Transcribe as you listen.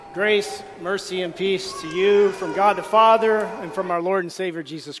Grace, mercy, and peace to you from God the Father and from our Lord and Savior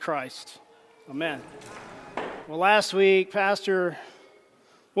Jesus Christ. Amen. Well, last week, Pastor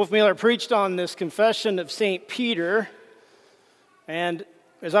Wolfmueller preached on this confession of St. Peter, and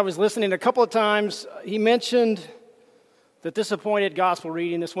as I was listening a couple of times, he mentioned that this appointed gospel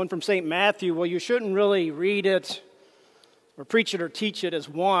reading, this one from St. Matthew, well, you shouldn't really read it or preach it or teach it as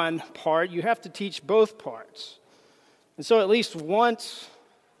one part. You have to teach both parts. And so at least once,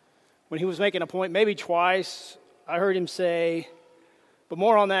 when he was making a point, maybe twice, I heard him say, but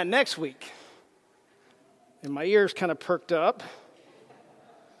more on that next week. And my ears kind of perked up.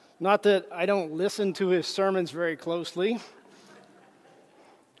 Not that I don't listen to his sermons very closely,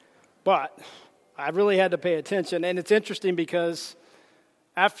 but I really had to pay attention. And it's interesting because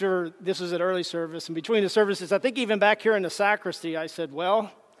after this was at early service, and between the services, I think even back here in the sacristy, I said, well,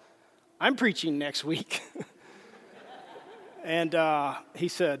 I'm preaching next week. And he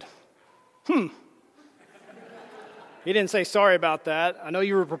said, He didn't say sorry about that. I know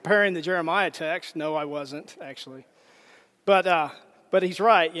you were preparing the Jeremiah text. No, I wasn't, actually. But he's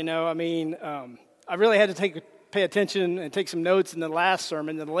right, you know. I mean, I really had to pay attention and take some notes in the last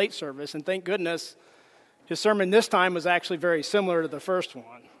sermon, in the late service, and thank goodness his sermon this time was actually very similar to the first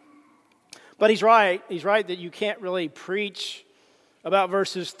one. But he's right. He's right that you can't really preach about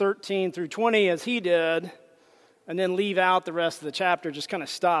verses 13 through 20 as he did, and then leave out the rest of the chapter, just kind of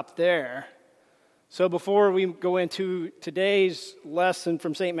stop there. So before we go into today's lesson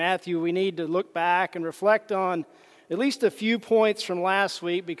from St. Matthew, we need to look back and reflect on at least a few points from last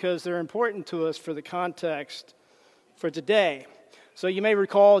week because they're important to us for the context for today. So you may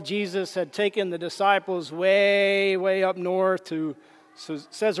recall Jesus had taken the disciples way, way up north to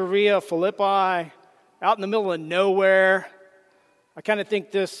Caesarea Philippi, out in the middle of nowhere. I kind of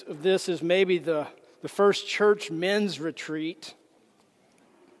think of this as maybe the first church men's retreat.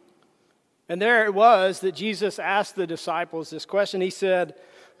 And there it was that Jesus asked the disciples this question. He said,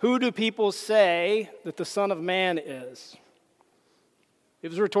 "Who do people say that the Son of Man is?" It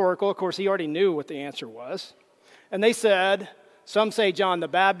was rhetorical. Of course, he already knew what the answer was. And they said, some say John the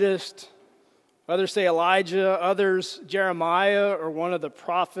Baptist, others say Elijah, others Jeremiah or one of the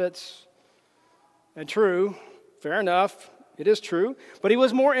prophets. And true, fair enough. It is true, but he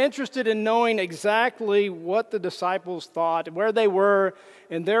was more interested in knowing exactly what the disciples thought, where they were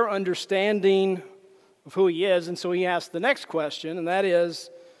in their understanding of who he is. And so he asked the next question, and that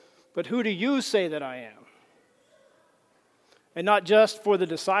is, but who do you say that I am? And not just for the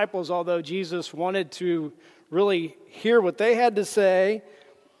disciples, although Jesus wanted to really hear what they had to say,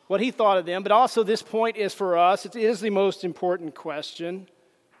 what he thought of them, but also this point is for us. It is the most important question.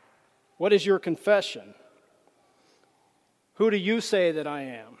 What is your confession? Who do you say that I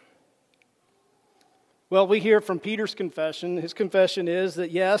am? Well, we hear from Peter's confession. His confession is that,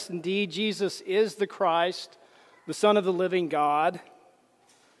 yes, indeed, Jesus is the Christ, the Son of the living God.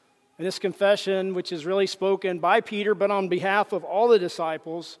 And this confession, which is really spoken by Peter, but on behalf of all the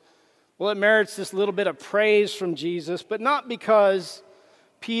disciples, well, it merits this little bit of praise from Jesus, but not because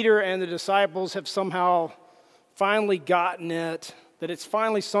Peter and the disciples have somehow finally gotten it, that it's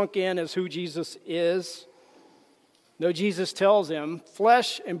finally sunk in as who Jesus is. No, Jesus tells him,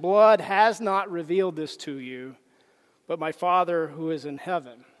 flesh and blood has not revealed this to you, but my Father who is in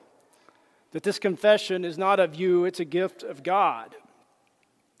heaven. That this confession is not of you, it's a gift of God.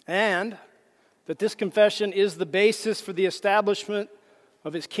 And that this confession is the basis for the establishment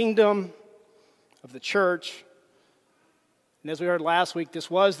of his kingdom, of the church. And as we heard last week, this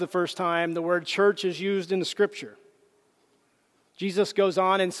was the first time the word church is used in the Scripture. Jesus goes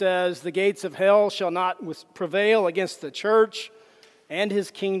on and says, the gates of hell shall not prevail against the church and his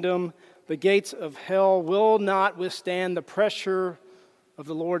kingdom. The gates of hell will not withstand the pressure of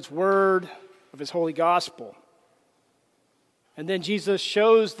the Lord's word, of his holy gospel. And then Jesus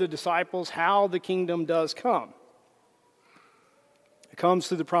shows the disciples how the kingdom does come. It comes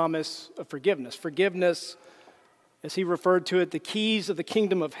through the promise of forgiveness. Forgiveness, as he referred to it, the keys of the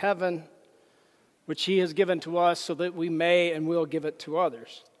kingdom of heaven, which he has given to us so that we may and will give it to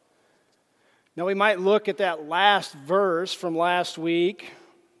others. Now we might look at that last verse from last week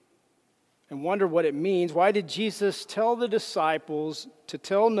and wonder what it means. Why did Jesus tell the disciples to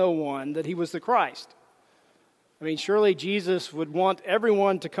tell no one that he was the Christ? I mean, surely Jesus would want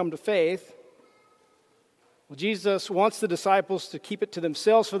everyone to come to faith. Well, Jesus wants the disciples to keep it to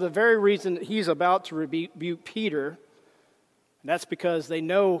themselves for the very reason that he's about to rebuke Peter. And that's because they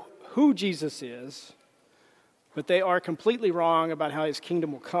know who Jesus is, but they are completely wrong about how his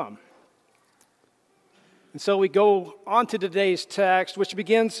kingdom will come. And so we go on to today's text, which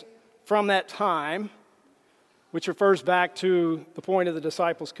begins from that time. which refers back to the point of the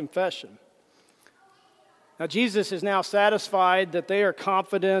disciples' confession. Now, Jesus is now satisfied that they are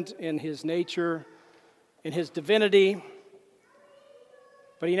confident in his nature, in his divinity,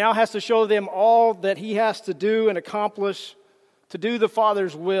 but he now has to show them all that he has to do and accomplish to do the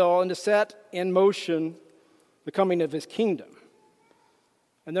Father's will and to set in motion the coming of his kingdom.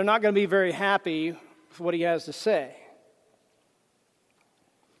 And they're not going to be very happy with what he has to say.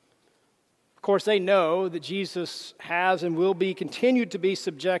 Of course, they know that Jesus has and will be continued to be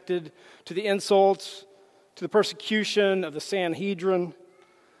subjected to the insults, to the persecution of the Sanhedrin.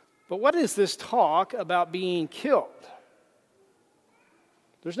 But what is this talk about being killed?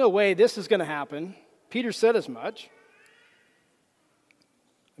 There's no way this is going to happen. Peter said as much.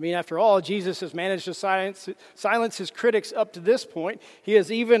 I mean, after all, Jesus has managed to silence his critics up to this point. He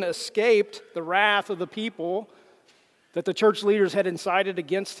has even escaped the wrath of the people that the church leaders had incited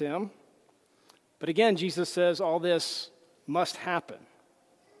against him. But again, Jesus says all this must happen.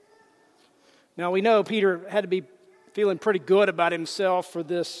 Now, we know Peter had to be feeling pretty good about himself for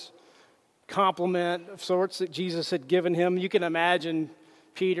this compliment of sorts that Jesus had given him. You can imagine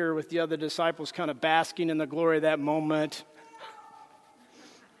Peter with the other disciples kind of basking in the glory of that moment.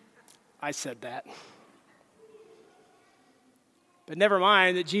 I said that. But never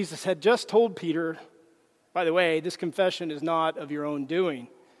mind that Jesus had just told Peter, by the way, this confession is not of your own doing.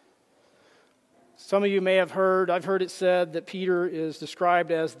 Some of you may have heard, I've heard it said that Peter is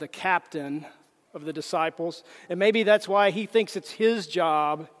described as the captain of the disciples. And maybe that's why he thinks it's his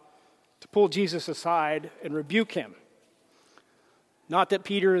job to pull Jesus aside and rebuke him. Not that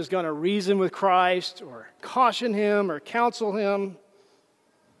Peter is going to reason with Christ or caution him or counsel him.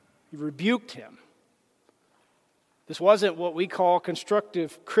 He rebuked him. This wasn't what we call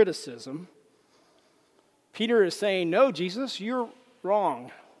constructive criticism. Peter is saying, no, Jesus, you're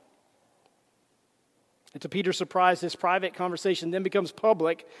wrong. And to Peter's surprise, this private conversation then becomes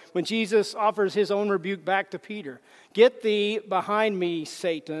public when Jesus offers his own rebuke back to Peter. Get thee behind me,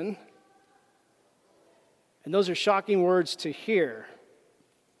 Satan. And those are shocking words to hear.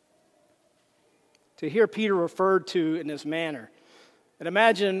 To hear Peter referred to in this manner. And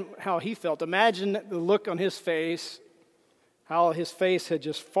imagine how he felt. Imagine the look on his face, how his face had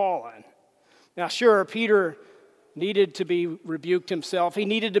just fallen. Now, sure, Peter needed to be rebuked himself. He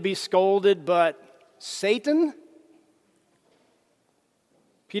needed to be scolded, but Satan?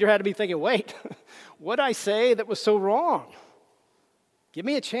 Peter had to be thinking, wait, what did I say that was so wrong? Give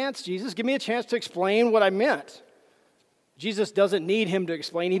me a chance, Jesus. Give me a chance to explain what I meant. Jesus doesn't need him to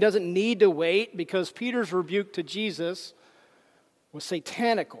explain. He doesn't need to wait because Peter's rebuke to Jesus was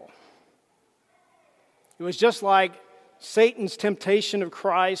satanical. It was just like Satan's temptation of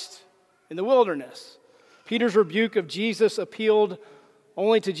Christ in the wilderness. Peter's rebuke of Jesus appealed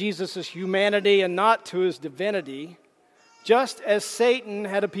only to Jesus' humanity and not to his divinity, just as Satan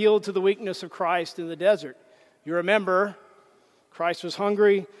had appealed to the weakness of Christ in the desert. You remember, Christ was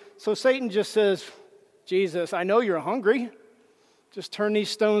hungry, so Satan just says, Jesus, I know you're hungry. Just turn these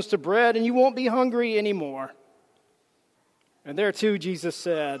stones to bread and you won't be hungry anymore. And there too, Jesus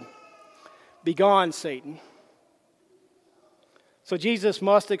said, begone, Satan. So Jesus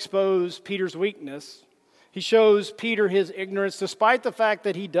must expose Peter's weakness. He shows Peter his ignorance, despite the fact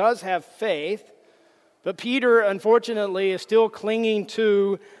that he does have faith. But Peter, unfortunately, is still clinging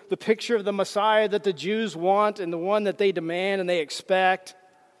to the picture of the Messiah that the Jews want and the one that they demand and they expect.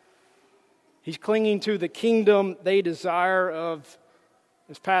 He's clinging to the kingdom they desire of,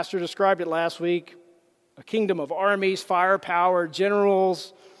 as Pastor described it last week, a kingdom of armies, firepower,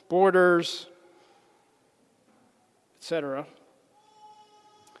 generals, borders, etc.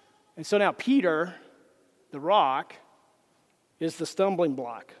 And so now Peter, the rock, is the stumbling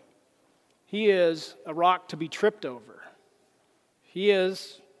block. He is a rock to be tripped over. He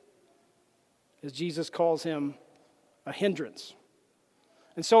is, as Jesus calls him, a hindrance.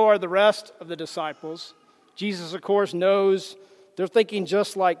 And so are the rest of the disciples. Jesus, of course, knows they're thinking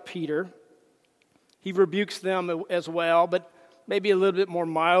just like Peter. He rebukes them as well, but maybe a little bit more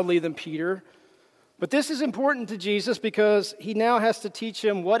mildly than Peter. But this is important to Jesus because he now has to teach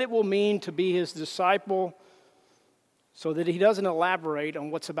him what it will mean to be his disciple so that he doesn't elaborate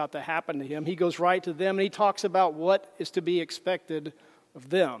on what's about to happen to him. He goes right to them and he talks about what is to be expected of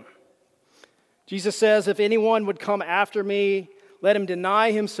them. Jesus says, if anyone would come after me, let him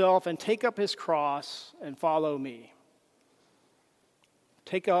deny himself and take up his cross and follow me.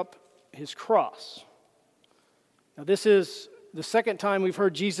 Take up his cross. Now, this is the second time we've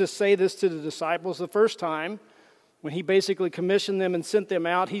heard Jesus say this to the disciples. The first time, when he basically commissioned them and sent them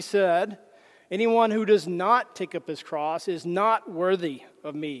out, he said, anyone who does not take up his cross is not worthy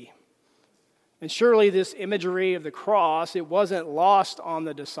of me. And surely this imagery of the cross, it wasn't lost on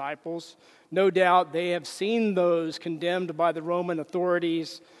the disciples. No doubt they have seen those condemned by the Roman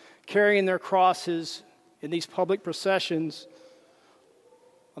authorities carrying their crosses in these public processions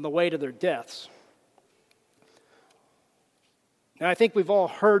on the way to their deaths. And I think we've all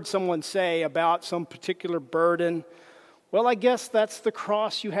heard someone say about some particular burden, well, I guess that's the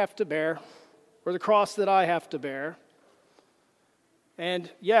cross you have to bear, or the cross that I have to bear.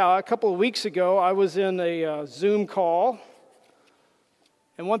 And yeah, a couple of weeks ago, I was in a Zoom call,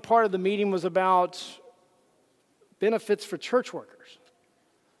 and one part of the meeting was about benefits for church workers.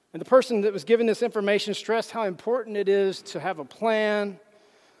 And the person that was giving this information stressed how important it is to have a plan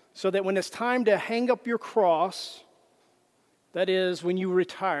so that when it's time to hang up your cross, that is, when you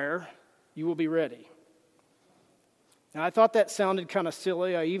retire, you will be ready. Now, I thought that sounded kind of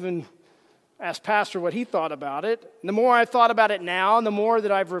silly. I even asked Pastor what he thought about it. And the more I thought about it now, and the more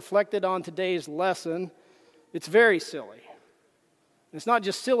that I've reflected on today's lesson, it's very silly. And it's not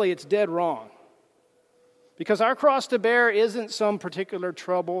just silly, it's dead wrong. Because our cross to bear isn't some particular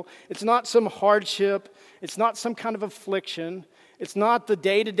trouble. It's not some hardship. It's not some kind of affliction. It's not the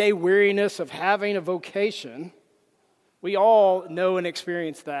day-to-day weariness of having a vocation. We all know and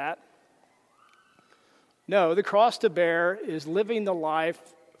experience that. No, the cross to bear is living the life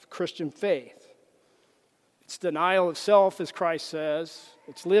of Christian faith. It's denial of self, as Christ says.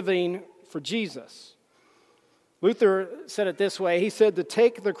 It's living for Jesus. Luther said it this way. He said, to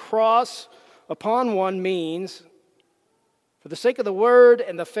take the cross upon one means, for the sake of the word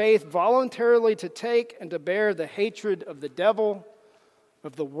and the faith, voluntarily to take and to bear the hatred of the devil,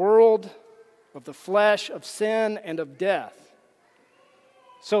 of the world, of the flesh, of sin, and of death.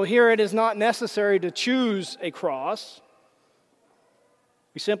 So here it is not necessary to choose a cross.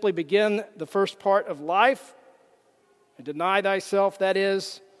 We simply begin the first part of life and deny thyself. That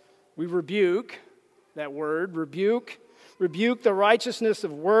is, we rebuke, that word, rebuke the righteousness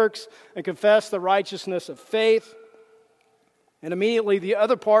of works and confess the righteousness of faith. And immediately the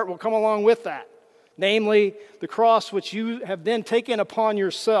other part will come along with that, namely the cross which you have then taken upon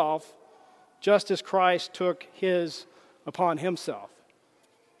yourself, just as Christ took his upon himself.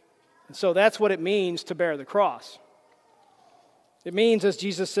 And so that's what it means to bear the cross. It means, as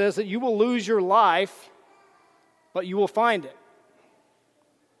Jesus says, that you will lose your life, but you will find it.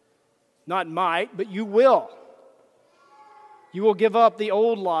 Not might, but you will. You will give up the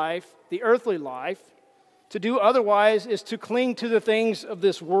old life, the earthly life. To do otherwise is to cling to the things of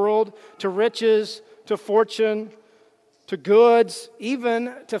this world, to riches, to fortune, to goods,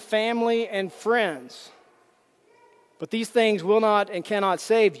 even to family and friends. But these things will not and cannot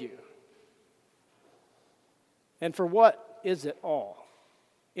save you. And for what is it all?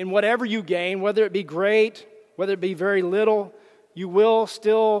 In whatever you gain, whether it be great, whether it be very little, you will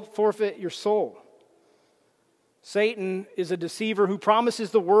still forfeit your soul. Satan is a deceiver who promises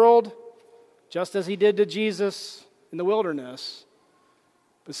the world, just as he did to Jesus in the wilderness.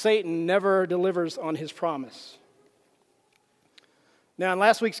 But Satan never delivers on his promise. Now, in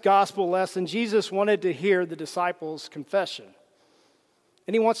last week's gospel lesson, Jesus wanted to hear the disciples' confession.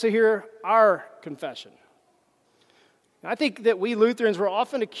 And he wants to hear our confession. I think that we Lutherans were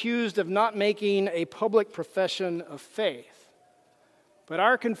often accused of not making a public profession of faith. But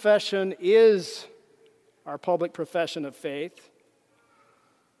our confession is our public profession of faith.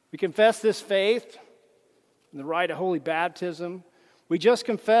 We confess this faith in the rite of holy baptism. We just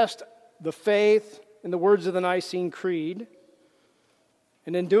confessed the faith in the words of the Nicene Creed.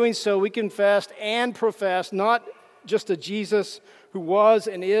 And in doing so, we confessed and professed not just a Jesus who was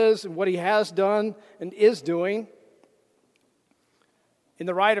and is and what he has done and is doing. In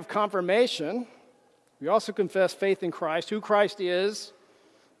the rite of confirmation, we also confess faith in Christ, who Christ is,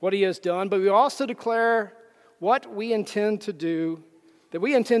 what he has done, but we also declare what we intend to do, that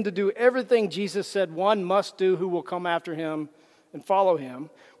we intend to do everything Jesus said one must do who will come after him and follow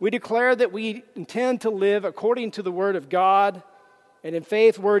him. We declare that we intend to live according to the word of God, and in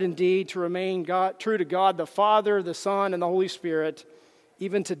faith, word, and deed, to remain true to God the Father, the Son, and the Holy Spirit,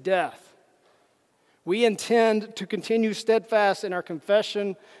 even to death. We intend to continue steadfast in our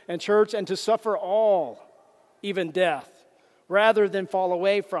confession and church and to suffer all, even death, rather than fall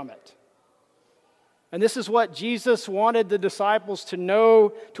away from it. And this is what Jesus wanted the disciples to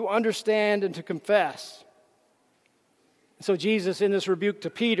know, to understand, and to confess. So Jesus, in this rebuke to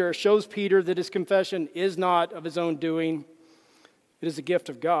Peter, shows Peter that his confession is not of his own doing. It is a gift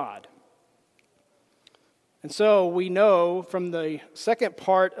of God. And so we know from the second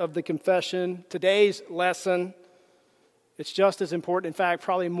part of the confession, today's lesson, it's just as important, in fact,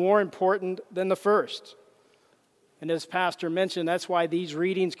 probably more important than the first. And as Pastor mentioned, that's why these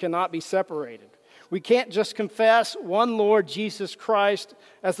readings cannot be separated. We can't just confess one Lord Jesus Christ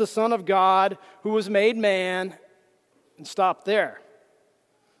as the Son of God who was made man and stop there.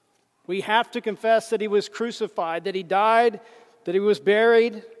 We have to confess that he was crucified, that he died, that he was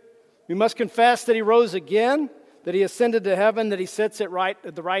buried. We must confess that he rose again, that he ascended to heaven, that he sits at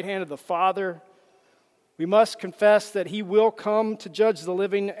the right hand of the Father. We must confess that he will come to judge the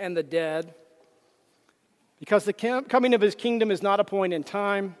living and the dead, because the coming of his kingdom is not a point in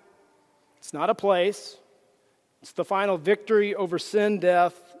time. It's not a place. It's the final victory over sin,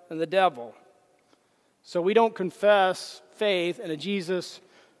 death, and the devil. So we don't confess faith in a Jesus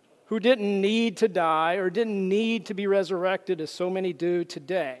who didn't need to die or didn't need to be resurrected as so many do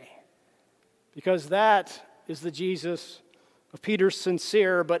today, because that is the Jesus of Peter's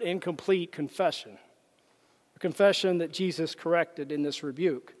sincere but incomplete confession, a confession that Jesus corrected in this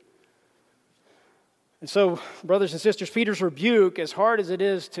rebuke. And so, brothers and sisters, Peter's rebuke, as hard as it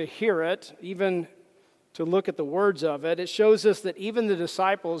is to hear it, even to look at the words of it, it shows us that even the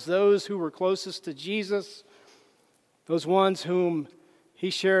disciples, those who were closest to Jesus, those ones whom he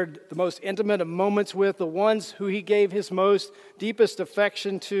shared the most intimate of moments with, the ones who he gave his most deepest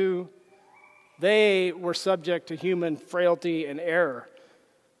affection to, they were subject to human frailty and error.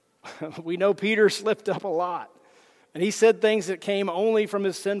 We know Peter slipped up a lot, and he said things that came only from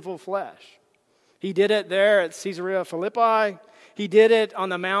his sinful flesh. He did it there at Caesarea Philippi. He did it on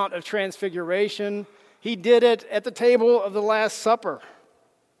the Mount of Transfiguration. He did it at the table of the Last Supper.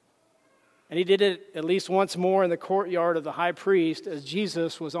 And he did it at least once more in the courtyard of the high priest as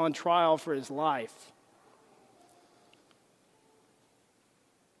Jesus was on trial for his life.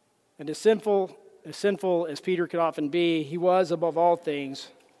 And as sinful as Peter could often be, he was, above all things,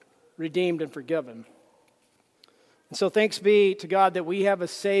 redeemed and forgiven. And so thanks be to God that we have a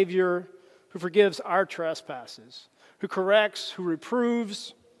Savior who forgives our trespasses, who corrects, who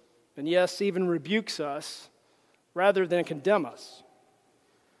reproves, and yes, even rebukes us, rather than condemn us.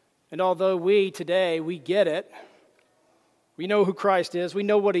 And although we get it, we know who Christ is, we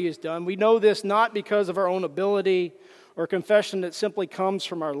know what he has done, we know this not because of our own ability or confession that simply comes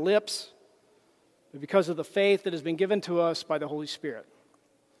from our lips, but because of the faith that has been given to us by the Holy Spirit.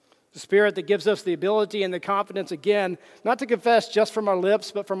 The Spirit that gives us the ability and the confidence, again, not to confess just from our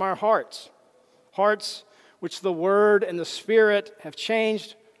lips, but from our hearts. Hearts which the Word and the Spirit have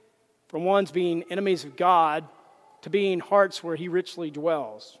changed from ones being enemies of God to being hearts where he richly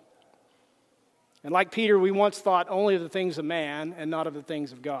dwells. And like Peter, we once thought only of the things of man and not of the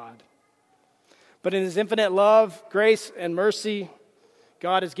things of God. But in his infinite love, grace, and mercy,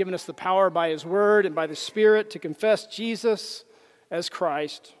 God has given us the power by his Word and by the Spirit to confess Jesus as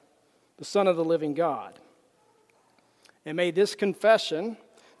Christ, the Son of the living God. And may this confession,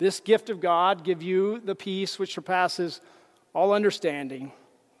 this gift of God, give you the peace which surpasses all understanding.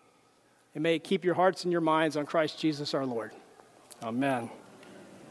 And may it keep your hearts and your minds on Christ Jesus our Lord. Amen.